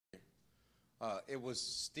It was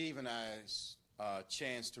Steve and I's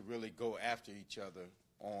chance to really go after each other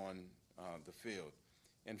on the field.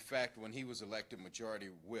 In fact, when he was elected majority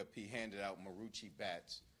whip, he handed out Marucci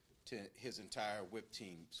bats to his entire whip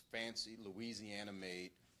team, fancy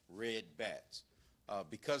Louisiana-made red bats.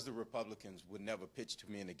 Because the Republicans would never pitch to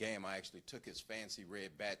me in the game, I actually took his fancy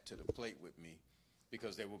red bat to the plate with me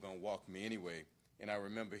because they were going to walk me anyway. And I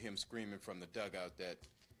remember him screaming from the dugout that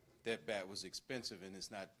that bat was expensive and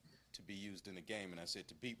it's not to be used in the game. And I said,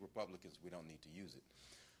 to beat Republicans, we don't need to use it.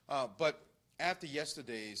 But after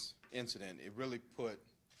yesterday's incident, it really put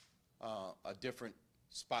a different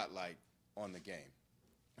spotlight on the game.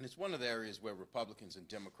 And it's one of the areas where Republicans and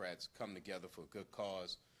Democrats come together for a good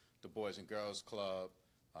cause. The Boys and Girls Club,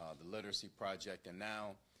 the Literacy Project, and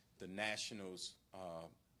now the Nationals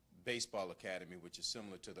Baseball Academy, which is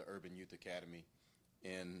similar to the Urban Youth Academy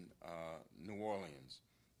in New Orleans.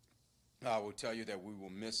 I will tell you that we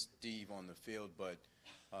will miss Steve on the field, but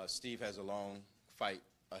Steve has a long fight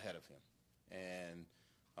ahead of him. And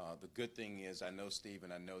the good thing is I know Steve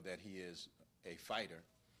and I know that he is a fighter.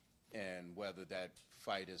 And whether that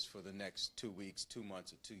fight is for the next 2 weeks, 2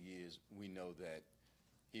 months, or 2 years, we know that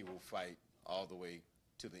he will fight all the way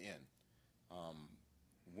to the end.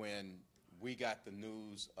 When we got the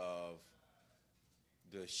news of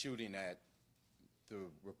the shooting at the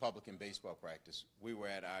Republican baseball practice, we were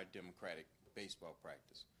at our Democratic baseball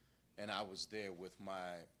practice. And I was there with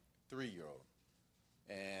my 3-year-old.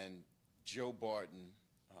 And Joe Barton,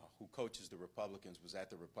 who coaches the Republicans, was at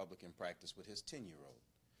the Republican practice with his 10-year-old.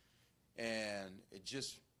 And it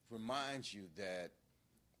just reminds you that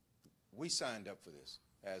we signed up for this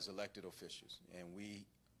as elected officials, and we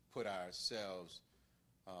put ourselves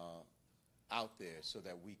out there so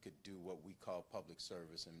that we could do what we call public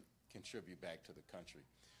service and contribute back to the country.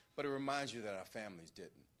 But it reminds you that our families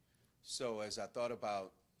didn't. So as I thought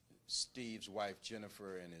about Steve's wife,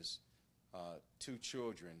 Jennifer, and his 2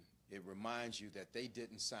 children, it reminds you that they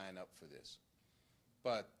didn't sign up for this.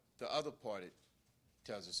 But the other part it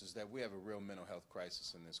tells us is that we have a real mental health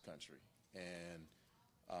crisis in this country. And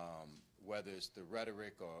whether it's the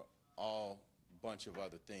rhetoric or all bunch of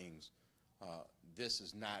other things, this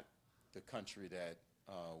is not the country that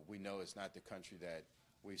we know. It's not the country that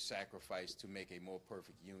we've sacrificed to make a more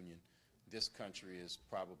perfect union. This country is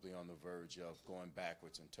probably on the verge of going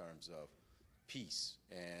backwards in terms of peace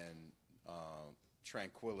and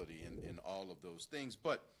tranquility and all of those things.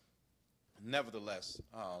 But nevertheless,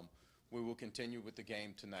 we will continue with the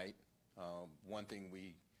game tonight. One thing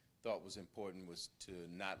we thought was important was to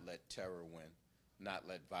not let terror win, not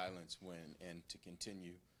let violence win, and to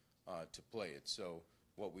continue to play it. So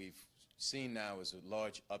what we've seen now is a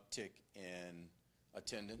large uptick in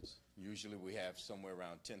attendance. Usually we have somewhere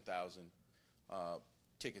around 10,000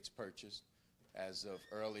 tickets purchased. As of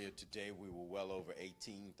earlier today, we were well over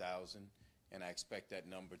 18,000, and I expect that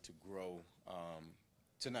number to grow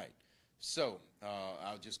tonight. So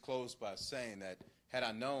I'll just close by saying that had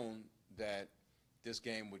I known that this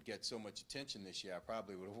game would get so much attention this year, I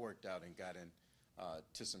probably would have worked out and gotten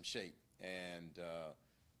to some shape. And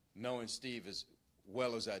knowing Steve as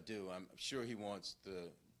well as I do, I'm sure he wants the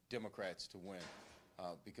Democrats to win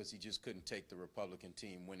because he just couldn't take the Republican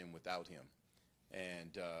team winning without him.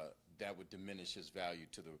 And that would diminish his value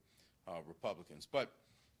to the Republicans. But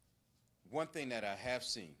one thing that I have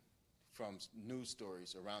seen from news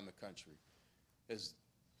stories around the country is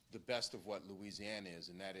the best of what Louisiana is,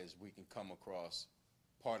 and that is we can come across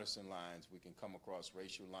partisan lines, we can come across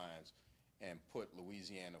racial lines, and put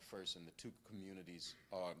Louisiana first in the 2 communities,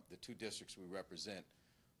 or the 2 districts we represent.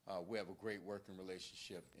 We have a great working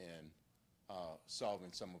relationship in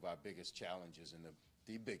solving some of our biggest challenges, and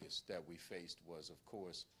the biggest that we faced was, of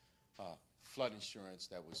course, flood insurance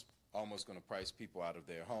that was almost going to price people out of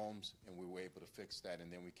their homes, and we were able to fix that,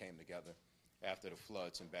 and then we came together after the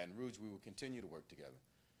floods in Baton Rouge. We will continue to work together.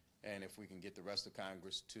 And if we can get the rest of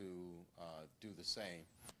Congress to do the same,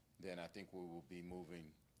 then I think we will be moving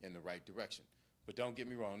in the right direction. But don't get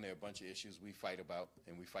me wrong, there are a bunch of issues we fight about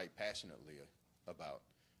and we fight passionately about.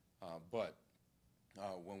 But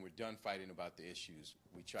when we're done fighting about the issues,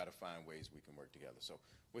 we try to find ways we can work together. So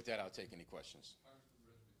with that, I'll take any questions.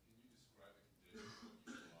 Congressman Richmond, can you describe the conditions of what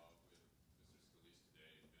you saw with Mr. Scalise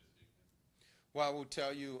today and visiting him? Well, I will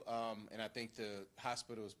tell you, and I think the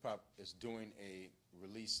hospital is doing a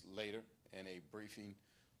release later and a briefing,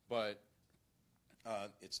 but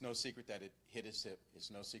it's no secret that it hit his hip. It's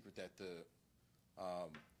no secret that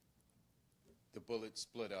the bullet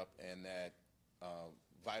split up and that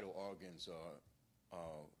vital organs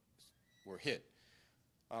were hit.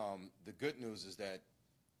 The good news is that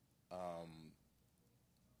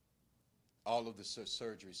all of the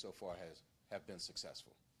surgery so far have been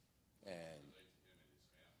successful. And Relate to him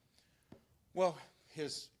and his family. well,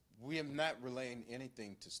 we am not relaying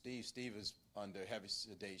anything to Steve. Steve is under heavy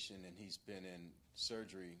sedation, and he's been in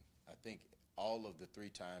surgery, I think, all of the 3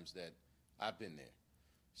 times that I've been there.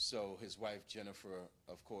 So his wife, Jennifer,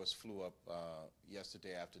 of course, flew up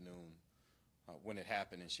yesterday afternoon when it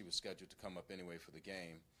happened, and she was scheduled to come up anyway for the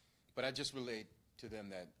game. But I just relayed to them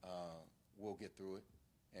that we'll get through it,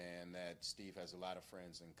 and that Steve has a lot of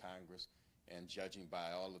friends in Congress, and judging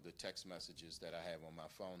by all of the text messages that I have on my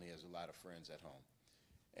phone, he has a lot of friends at home,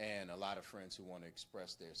 and a lot of friends who want to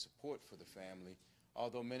express their support for the family,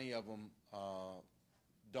 although many of them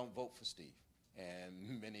don't vote for Steve,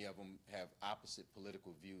 and many of them have opposite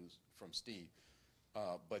political views from Steve,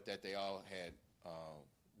 but that they all had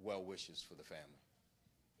well wishes for the family.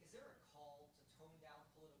 Is there a call to tone down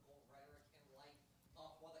political rhetoric in light of,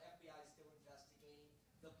 while the FBI is still investigating,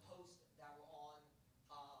 the posts that were on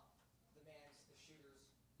the shooter's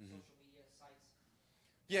social media sites?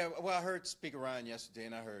 Yeah, well, I heard Speaker Ryan yesterday,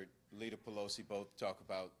 and I heard Leader Pelosi both talk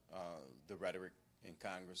about the rhetoric in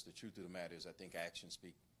Congress. The truth of the matter is, I think actions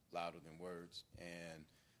speak louder than words, and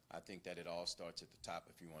I think that it all starts at the top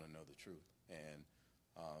if you want to know the truth. And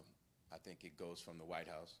I think it goes from the White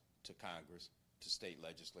House to Congress to state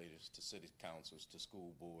legislators to city councils to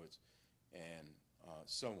school boards and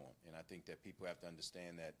so on. And I think that people have to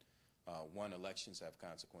understand that, 1, elections have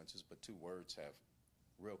consequences, but 2, words have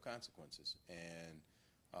real consequences. And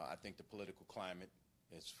I think the political climate,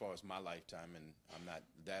 as far as my lifetime, and I'm not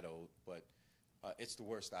that old, but it's the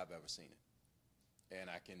worst I've ever seen it. And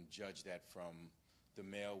I can judge that from the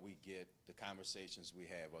mail we get, the conversations we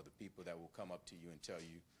have, or the people that will come up to you and tell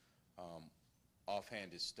you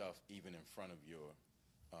offhanded stuff even in front of your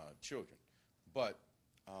children. But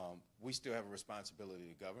we still have a responsibility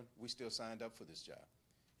to govern. We still signed up for this job.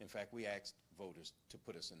 In fact, we asked voters to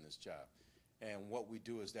put us in this job. And what we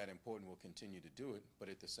do is that important. We'll continue to do it. But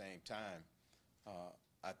at the same time,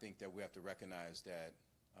 I think that we have to recognize that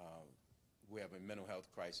we have a mental health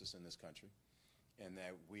crisis in this country, and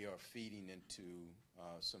that we are feeding into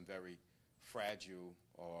some very fragile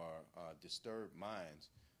or disturbed minds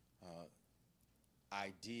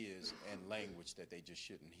ideas and language that they just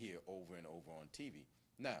shouldn't hear over and over on TV.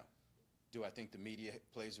 Now, do I think the media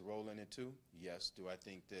plays a role in it too? Yes. Do I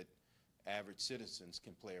think that average citizens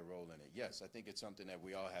can play a role in it? Yes. I think it's something that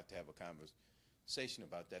we all have to have a conversation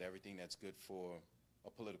about, that everything that's good for a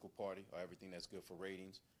political party or everything that's good for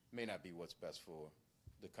ratings may not be what's best for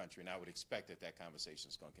the country. And I would expect that that conversation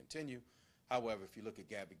is going to continue. However, if you look at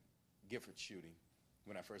Gabby Gifford's shooting,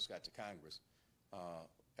 when I first got to Congress,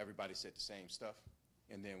 everybody said the same stuff,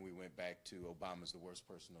 and then we went back to Obama's the worst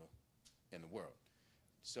person in the world.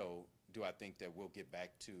 So do I think that we'll get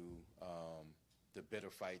back to the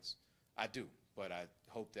bitter fights? I do, but I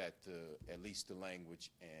hope that at least the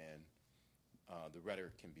language and the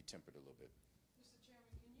rhetoric can be tempered a little bit. Mr.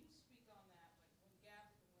 Chairman, can you speak on that?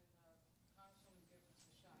 Like when Congresswoman Gifford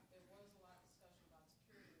was shot, there was a lot of discussion about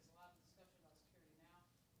security. There's a lot of discussion about security now.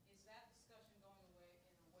 Is that discussion going away in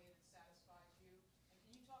a way that satisfies you? And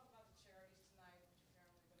can you talk about the charities tonight, which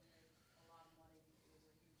apparently are going to make a lot of money because there's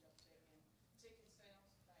a huge uptick in ticket sales?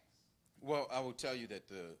 Thanks. Well, I will tell you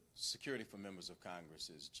that the security for members of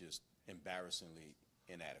Congress is just embarrassingly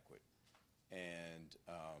inadequate. And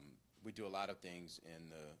we do a lot of things in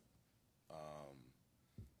the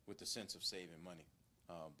with the sense of saving money.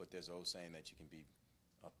 But there's an old saying that you can be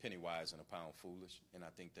a penny wise and a pound foolish, and I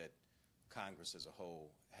think that Congress as a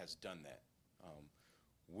whole has done that.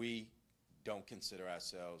 We don't consider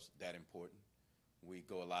ourselves that important. We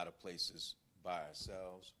go a lot of places by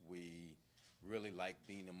ourselves. We really like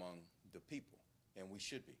being among the people, and we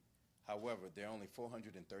should be. However, there are only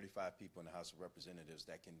 435 people in the House of Representatives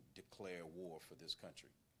that can declare war for this country,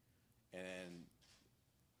 and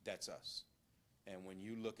that's us. And when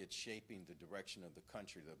you look at shaping the direction of the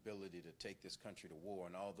country, the ability to take this country to war,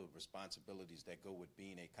 and all the responsibilities that go with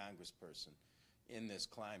being a congressperson in this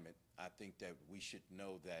climate, I think that we should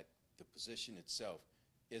know that the position itself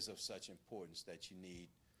is of such importance that you need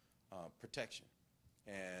protection.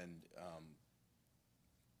 And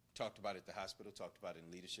talked about it at the hospital, talked about it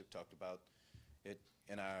in leadership, talked about it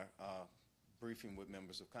in our briefing with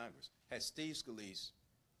members of Congress. Had Steve Scalise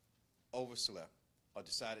overslept or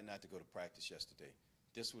decided not to go to practice yesterday,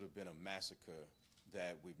 this would have been a massacre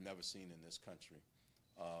that we've never seen in this country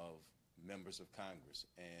of members of Congress.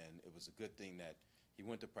 And it was a good thing that he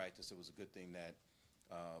went to practice. It was a good thing that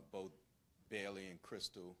both Bailey and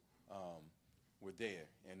Crystal were there,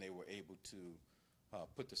 and they were able to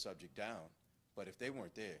put the subject down. But if they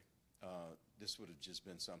weren't there, this would have just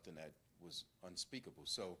been something that was unspeakable.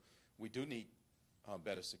 So we do need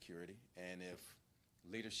better security. And if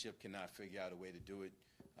leadership cannot figure out a way to do it,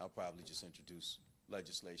 I'll probably just introduce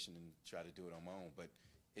legislation and try to do it on my own. But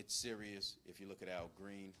it's serious. If you look at Al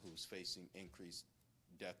Green, who's facing increased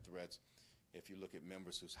death threats, if you look at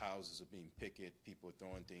members whose houses are being picketed, people are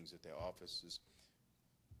throwing things at their offices.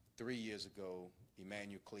 3 years ago,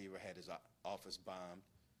 Emmanuel Cleaver had his office bombed.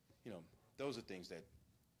 You know, those are things that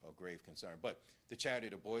are grave concern. But the charity,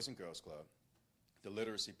 the Boys and Girls Club, the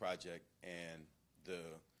Literacy Project, and the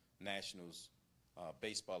Nationals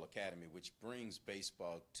Baseball Academy, which brings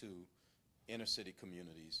baseball to inner city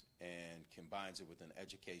communities and combines it with an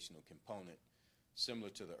educational component similar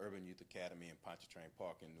to the Urban Youth Academy in Pontchartrain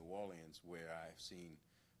Park in New Orleans, where I've seen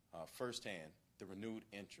firsthand the renewed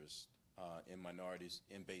interest in minorities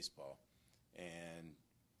in baseball and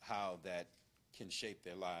how that can shape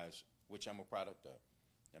their lives, which I'm a product of.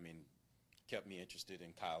 I mean, kept me interested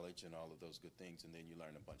in college and all of those good things, and then you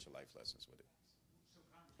learn a bunch of life lessons with it. So,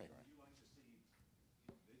 Congressman, would you like to see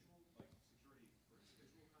individual, like security for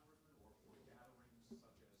individual congressmen, or gatherings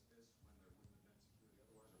such as this when there wouldn't have been security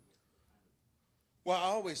otherwise, or what kind of? Well,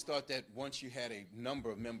 I always thought that once you had a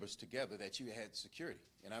number of members together that you had security.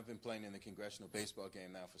 And I've been playing in the congressional baseball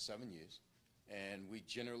game now for 7 years. And we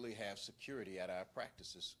generally have security at our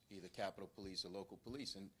practices, either Capitol Police or local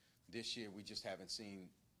police. And this year we just haven't seen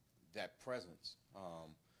that presence.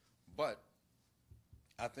 But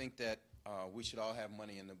I think that we should all have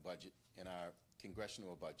money in the budget, in our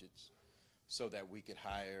congressional budgets, so that we could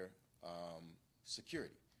hire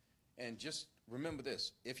security. And just remember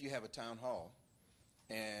this, if you have a town hall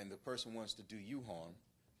and the person wants to do you harm,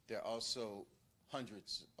 there are also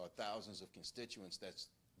hundreds or thousands of constituents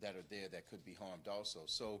that are there that could be harmed also.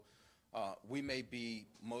 So we may be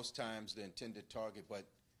most times the intended target, but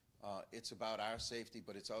it's about our safety,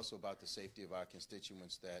 but it's also about the safety of our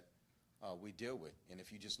constituents that we deal with. And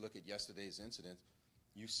if you just look at yesterday's incident,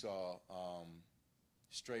 you saw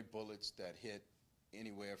stray bullets that hit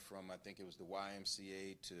anywhere from, I think it was the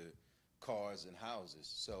YMCA to cars and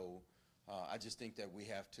houses. So I just think that we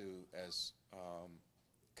have to, as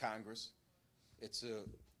Congress, it's a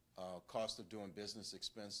cost of doing business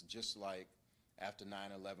expense, just like after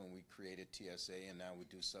 9/11 we created TSA, and now we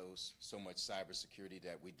do so much cybersecurity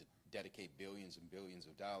that we dedicate billions and billions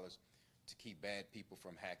of dollars to keep bad people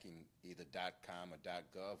from hacking either .com or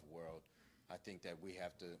 .gov world. I think that we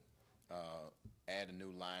have to add a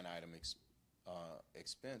new line item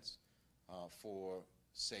expense for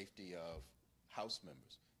safety of House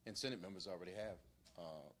members. And Senate members already have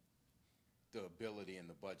the ability and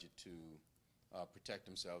the budget to protect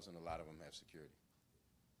themselves, and a lot of them have security.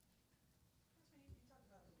 Congressman, you talked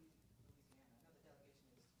about Louisiana. I know the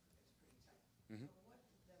delegation is pretty tight. Mhm. So what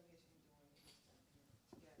is the delegation doing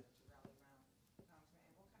together to rally around the congressman,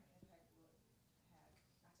 and what kind of impact will it have, not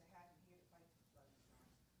to have him here to fight flood insurance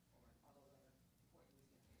or all those other important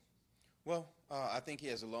Louisiana issues? Well, I think he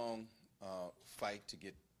has a long fight to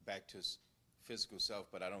get back to his physical self,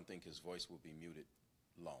 but I don't think his voice will be muted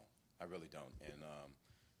long. I really don't. And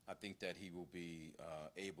I think that he will be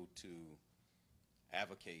able to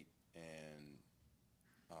advocate and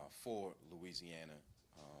for Louisiana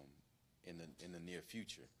in the near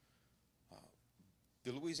future.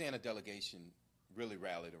 The Louisiana delegation really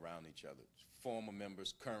rallied around each other, former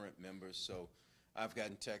members, current members. So I've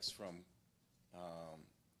gotten texts from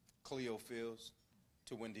Cleo Fields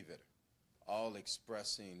to Wendy Vitter, all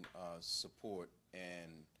expressing support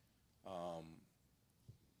and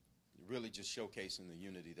really just showcasing the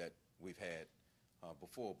unity that we've had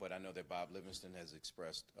before. But I know that Bob Livingston has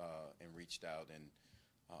expressed and reached out, and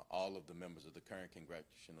all of the members of the current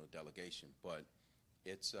congressional delegation. But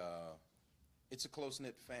it's a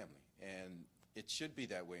close-knit family, and it should be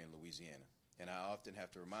that way in Louisiana. And I often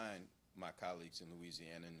have to remind my colleagues in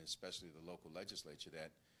Louisiana, and especially the local legislature,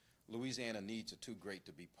 that Louisiana needs are too great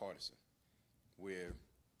to be partisan. We're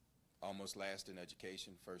almost last in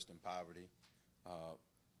education, first in poverty,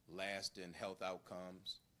 last in health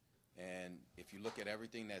outcomes. And if you look at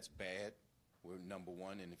everything that's bad, we're number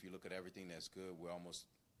one. And if you look at everything that's good, we're almost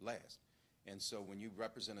last. And so when you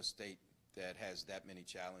represent a state that has that many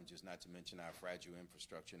challenges, not to mention our fragile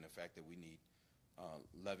infrastructure and the fact that we need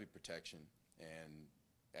levee protection and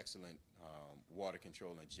excellent water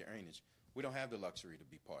control and drainage, we don't have the luxury to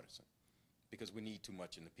be partisan because we need too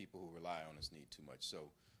much and the people who rely on us need too much.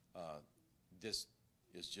 So this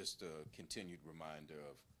is just a continued reminder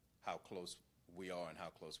of how close we are and how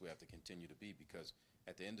close we have to continue to be, because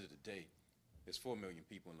at the end of the day, there's 4 million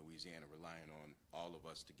people in Louisiana relying on all of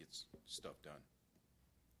us to get stuff done.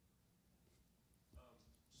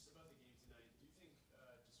 Just about the game tonight, do you think,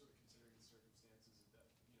 just sort of considering the circumstances, that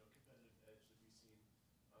competitive edge that we've seen,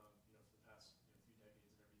 for the past few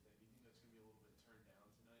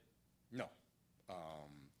No.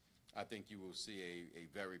 I think you will see a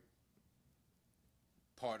very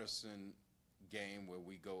partisan game where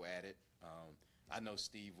we go at it. I know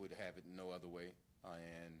Steve would have it no other way,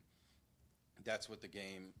 and that's what the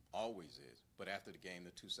game always is. But after the game,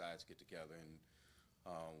 the two sides get together and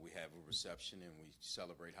we have a reception and we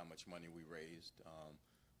celebrate how much money we raised.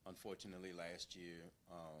 Unfortunately, last year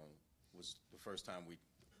was the first time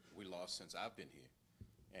we lost since I've been here,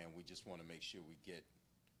 and we just want to make sure we get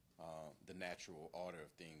the natural order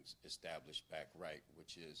of things established back right,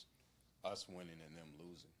 which is us winning and them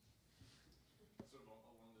losing. Sort of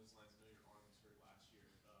along those lines, I know your arm was hurt last year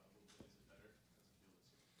a little bit. Is it better? How's it feel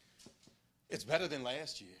this year? It's better than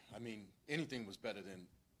last year. I mean, anything was better than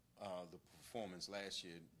the performance last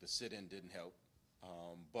year. The sit-in didn't help,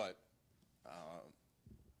 but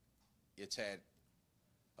it's had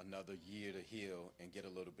another year to heal and get a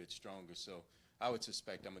little bit stronger. So I would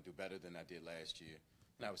suspect I'm going to do better than I did last year,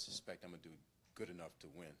 and I would suspect I'm going to do good enough to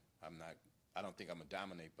win. I don't think I'm going to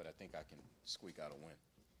dominate, but I think I can squeak out a win.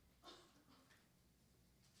 Can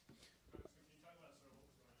you talk about sort of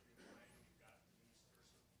what was going through your mind when you got the news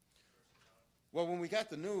first? Well, when we got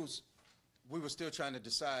the news, we were still trying to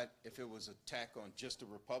decide if it was an attack on just the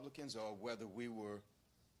Republicans or whether we were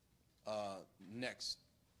next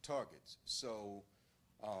targets. So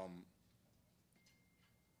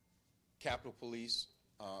Capitol Police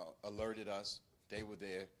alerted us. They were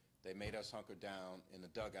there. They made us hunker down in the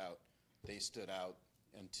dugout. They stood out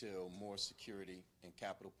until more security and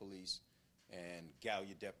Capitol Police and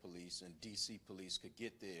Gallaudet Police and D.C. Police could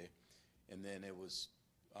get there, and then it was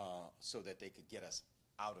so that they could get us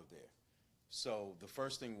out of there. So the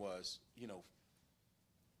first thing was, you know,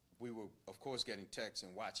 we were, of course, getting texts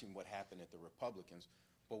and watching what happened at the Republicans,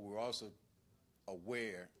 but we were also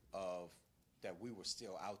aware of that we were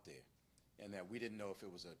still out there and that we didn't know if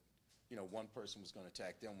it was one person was going to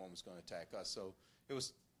attack them, one was going to attack us. So it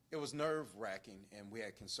was nerve-wracking, and we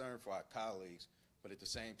had concern for our colleagues, but at the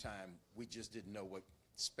same time, we just didn't know what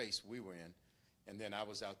space we were in. And then I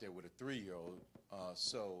was out there with a 3-year-old,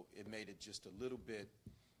 so it made it just a little bit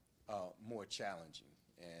more challenging.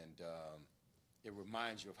 And it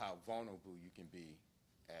reminds you of how vulnerable you can be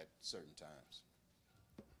at certain times.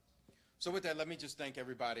 So with that, let me just thank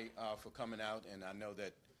everybody for coming out, and I know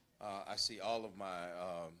that I see all of my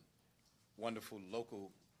wonderful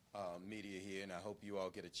local media here, and I hope you all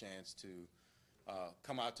get a chance to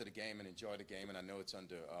come out to the game and enjoy the game. And I know it's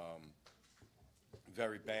under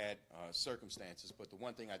very bad circumstances, but the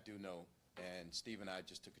one thing I do know, and Steve and I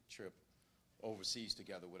just took a trip overseas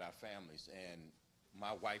together with our families, and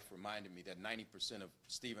my wife reminded me that 90% of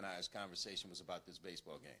Steve and I's conversation was about this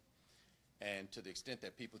baseball game. And to the extent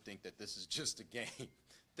that people think that this is just a game,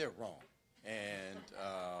 they're wrong. And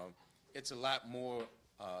it's a lot more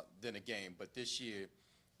than a game, but this year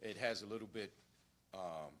it has a little bit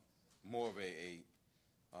more of a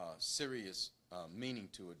serious meaning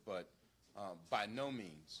to it, but by no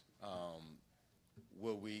means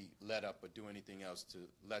will we let up or do anything else to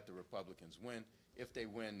let the Republicans win. If they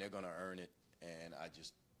win, they're going to earn it, and I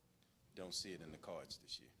just don't see it in the cards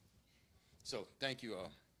this year. So thank you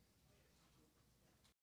all.